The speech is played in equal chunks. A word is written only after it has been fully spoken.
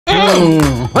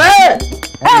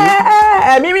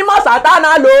Ẹ̀mí mímọ́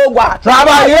Sátánà ló wà.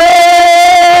 Travailler.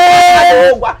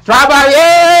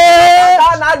 Travailler.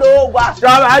 Sátánà ló wà.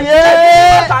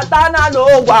 Travailler. Sátánà ló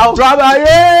wà.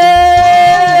 Travailler.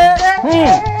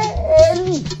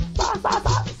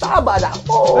 Sábàdà.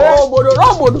 Òbòdò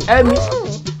rọ́bòdò. Ẹ̀mí.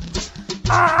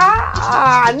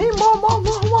 Ní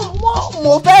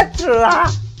mo fẹ́ tra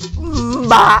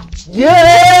bà.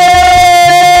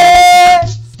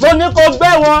 Mo ní kó gbé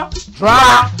wọn.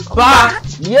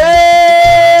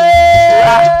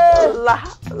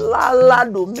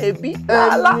 Láládò mẹ́bí.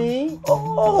 Ẹ̀mí.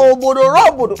 Òbòdò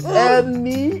rọ́bòdò.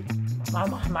 Ẹ̀mí.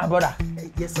 My brother.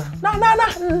 Yes, sir.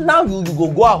 Now you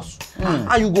go house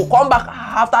and you go come back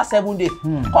after 7 days.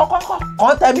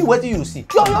 Come tell me what you see.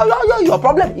 Your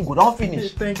problem it go don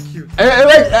finish. Thank you.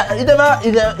 Wait,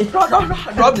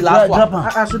 Drop the last one.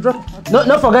 I should drop.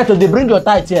 No forget to bring your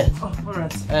tithe here. Oh, all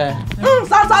right.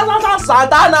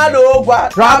 Sátánà ló wà.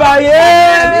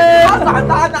 Travailler.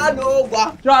 Sátánà ló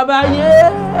wà.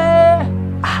 Travailler.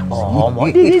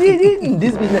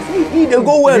 This business it dey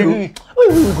go well. We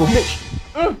go make.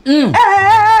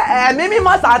 Ẹ̀mí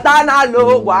mímọ́ Sátánà ló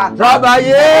wà.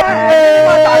 Travailler. Ẹ̀mí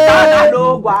mímọ́ Sátánà ló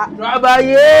wà.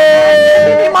 Travailler.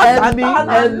 Ẹ̀mí mímọ́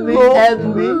Sátánà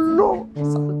ló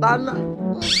Sátánà.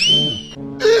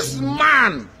 This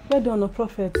man. Well done,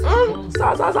 prophet.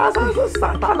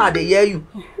 Sátánà dey hear you.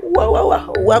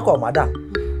 Welcome, madam.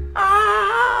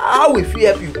 How we fit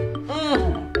help you?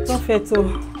 Prophet,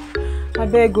 I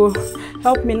beg you,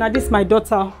 help me now. This my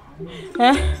daughter.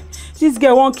 This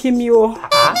girl won't kill me,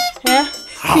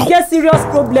 She get serious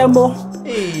problem,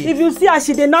 If you see her,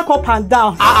 she dey knock up and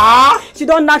down. She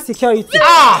don't knock security.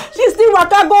 She still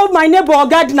waka go my neighbor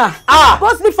gardener.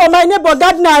 Go sleep for my neighbor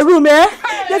gardener room,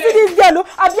 You see this girl,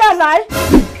 Abi alive?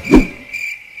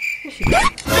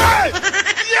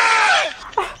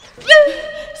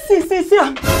 See.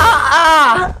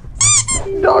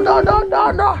 No.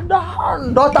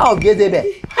 Daughter of Jezebel.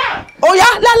 Oh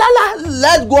yeah,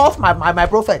 let's go off my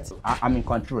prophet. I'm in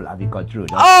control.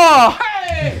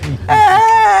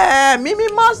 Ẹ̀mí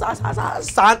mímọ́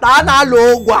Sátánà ló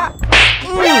wà.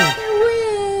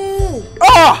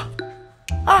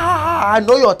 I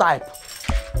know your type.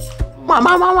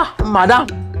 Madam.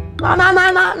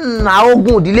 Na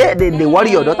ogun delay they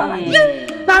worry your daughter like this.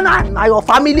 Na your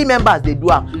family members they do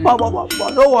am. But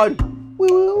no worry.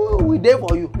 We there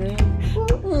for you.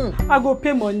 I go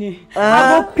pay money. I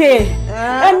go pay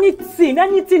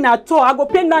anything at all. I go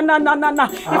pay na. In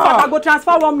fact, I go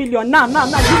transfer 1 million now.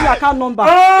 Give me account number.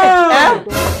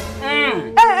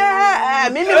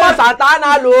 Ẹ̀mí mímọ́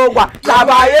Sátánà ló wà.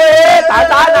 Travailler.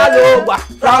 Sátánà ló wà.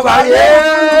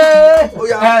 Travailler.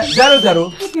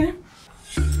 00. Okay.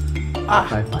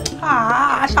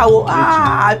 Aṣàwò.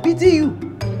 I pity you.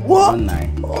 Wo?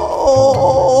 19.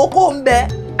 Oko ń bẹ.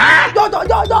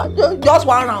 Just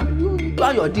one round. You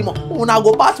and your demon. Una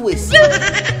go pass ways.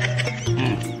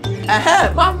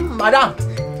 Madam.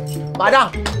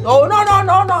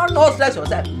 No stress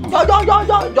yourself.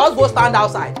 Just go stand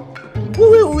outside.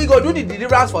 We go do the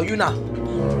deliverance for you now.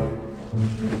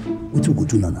 What we go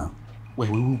do now? Wait,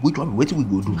 which one? What we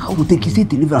go do? How we take? You say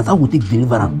deliverance? How we take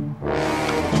deliverance?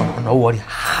 No worry.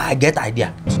 I get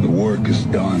idea. The work is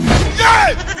done.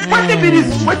 Wetin be this?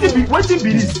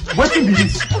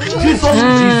 Jesus.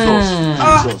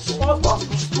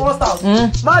 Small Stout.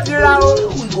 Madira,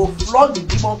 we go flog the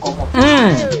demon comot.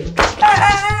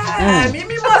 Ẹ̀mí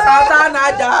mímọ́ Sátánà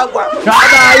jagwa.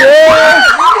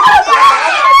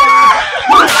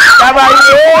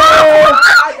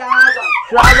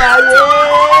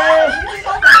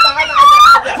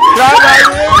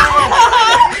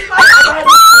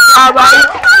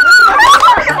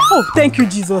 Oh, thank you,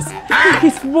 Jesus.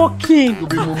 It's working.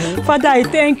 Father, I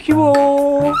thank you.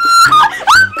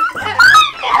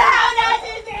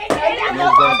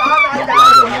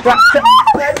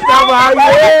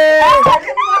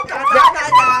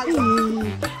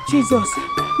 Jesus.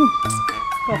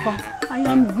 Papa, I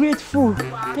am grateful.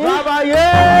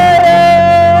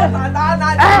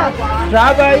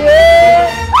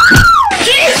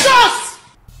 Jesus!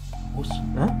 What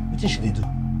should they do?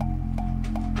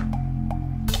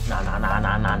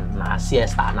 Nah,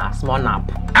 siesta, nah, small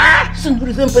nap. So you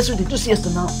the same person they do siesta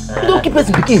now. You don't keep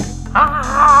person pikin.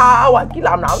 I kill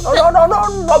him now.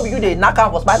 No, be you they knock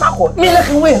am for spinal cord. Me knock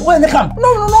him where knock him?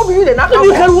 No, be you they knock am.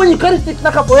 You carry when you carry stick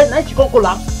knock him for head, night you come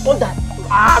collapse. Don't die.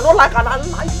 No like an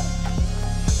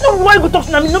No, why you go talk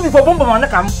to me? No be for bomb man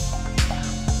knock him.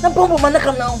 Na bomb man knock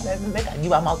him now. Make I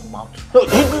give am mouth to mouth. No,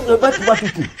 he go back to what you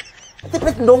do. The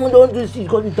person don't do this. He's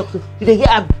going to talk to. You dey hear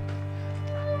am?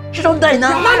 She don't die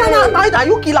now. No,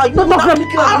 you kill her. No, kill her.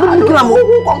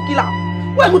 Who come kill her?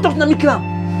 Why go talk to me kill am?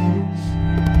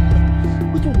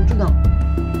 What you go do now?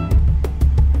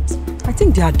 I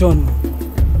think they are done.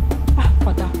 Ah,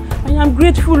 Father, I am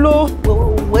grateful, oh.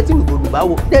 What we go do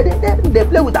bawo? They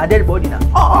play with our dead body now.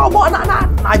 Oh,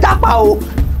 na japa oh.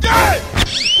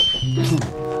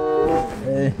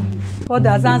 God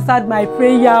has answered my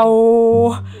prayer,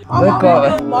 oh. Wake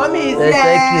up. Mommy is Hey,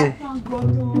 here. thank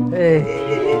you. Hey,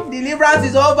 Deliverance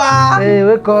is over. hey,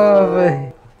 wake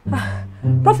up.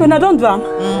 Prophet, I don't do am.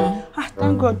 Ah,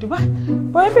 thank God.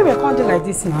 But everywhere can't do like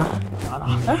this now.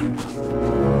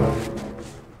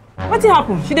 What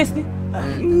happened? She dey sleep?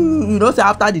 You know, say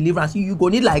after deliverance, you go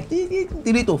need like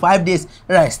 3 to 5 days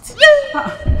rest.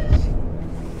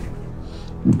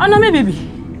 Oh no, my baby.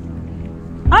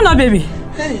 Oh no, baby.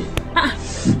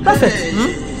 Prophet,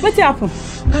 what happened?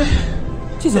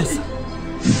 Jesus.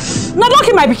 No, don't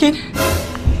kill my pikin.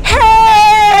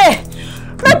 Hey!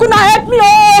 Make una help me,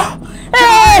 oh!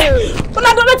 Hey!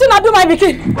 Una do wetin una do my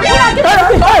pikin. Una kill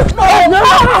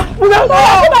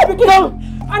my pikin.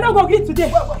 I no go get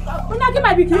today. Una kill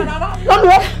my pikin.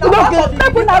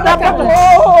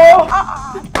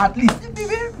 At least,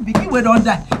 pikin wey don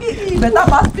die, better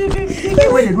pass pikin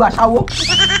wey dey do ashawo.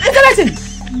 Listen.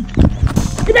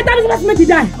 You better listen make you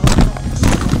die.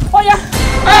 Oh yeah.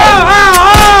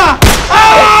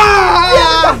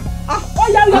 Oh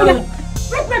yeah. Wait. No.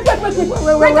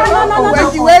 Wait.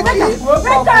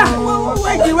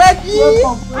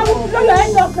 I will blow your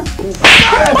head off.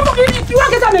 You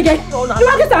want get am again? You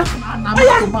want get am? Oh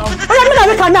yeah,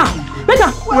 make am now. Wake.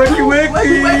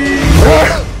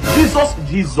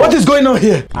 Jesus. What is going on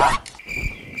here?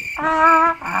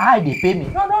 They pay me.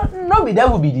 No be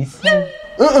devil be this.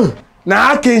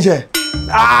 Nah, Kenje.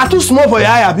 Too small for your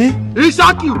eye, abi? He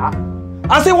shock you.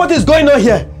 I say, what is going on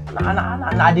here?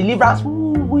 Na deliverance.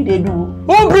 Who they do?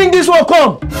 Who bring this one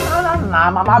come?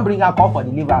 Nah, Mama bring her come for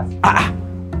deliverance.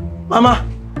 Mama,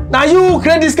 now you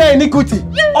create this kind of iniquity.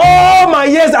 All my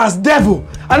years as devil,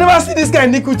 I never see this kind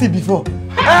of iniquity before.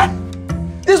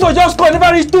 This was just called,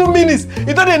 never reach 2 minutes.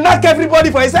 He thought they knock everybody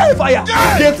for his fire.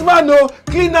 Gate man, no,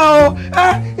 cleaner, oh.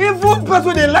 Even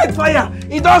person they light fire.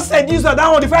 He just said use that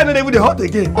one, the fire no even hot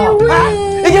again.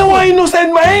 Again, one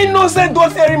innocent, my innocent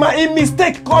God fearing my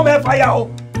mistake come here fire. Oh.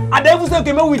 And the devil say,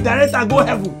 okay, maybe we direct and go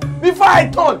heaven. Before I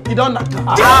turn, he don't knock.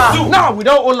 Now we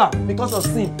don't hold her because of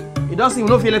sin. He don't see, we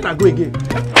don't feel let her go again.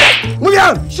 Move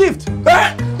on, shift.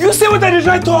 You see what I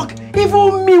try talk?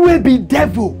 Even me will be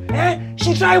devil.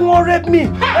 She try won't rape me.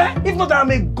 If not,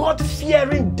 I'm a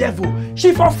God-fearing devil.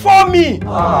 She for me.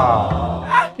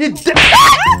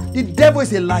 The devil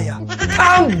is a liar.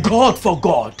 Thank God for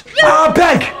God. I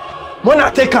beg. When I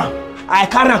take her, I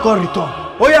cannot return.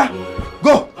 Oh yeah,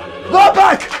 go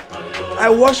back. I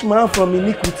wash my hand from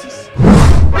iniquities.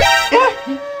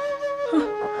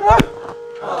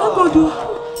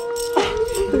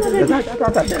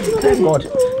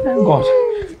 Thank God.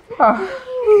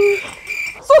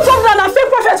 So something na fake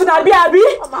prophet to na be abi?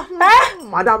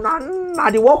 Madam, na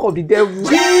the work of the devil.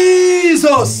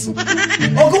 Jesus!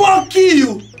 Ogo wan kill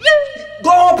you.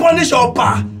 Go punish your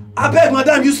pa. I beg,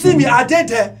 madam, you see me, I did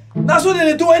there. That's what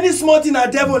they do any small thing, na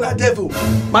devil.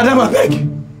 Madam, I beg.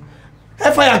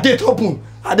 Fire gate open.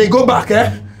 And they go back,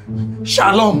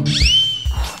 Shalom. I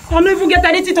don't even get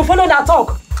anything to follow that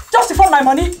talk. Just to fund my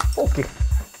money. Okay.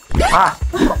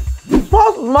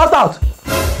 Small stout.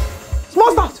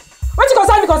 Small stout. What you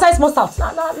concern me concern small stout?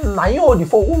 Nah, you hold the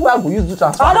phone. Who I go use do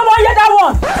transfer? I don't want to hear that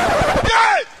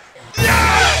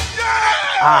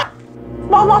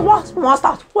one. Small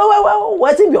stout. Wait.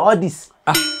 Wetin be all this?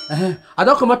 I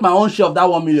don't come out my own share of that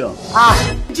 1 million.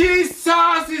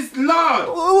 Jesus is Lord.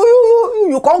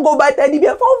 You can't go buy teddy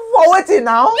bear for waiting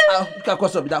now.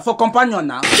 For companion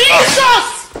now.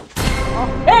 Jesus!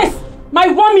 Yes, my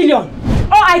 1 million.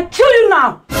 Oh, I kill you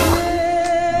now.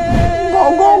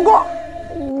 Go.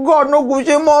 God no go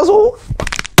shame us.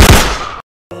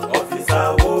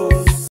 Officer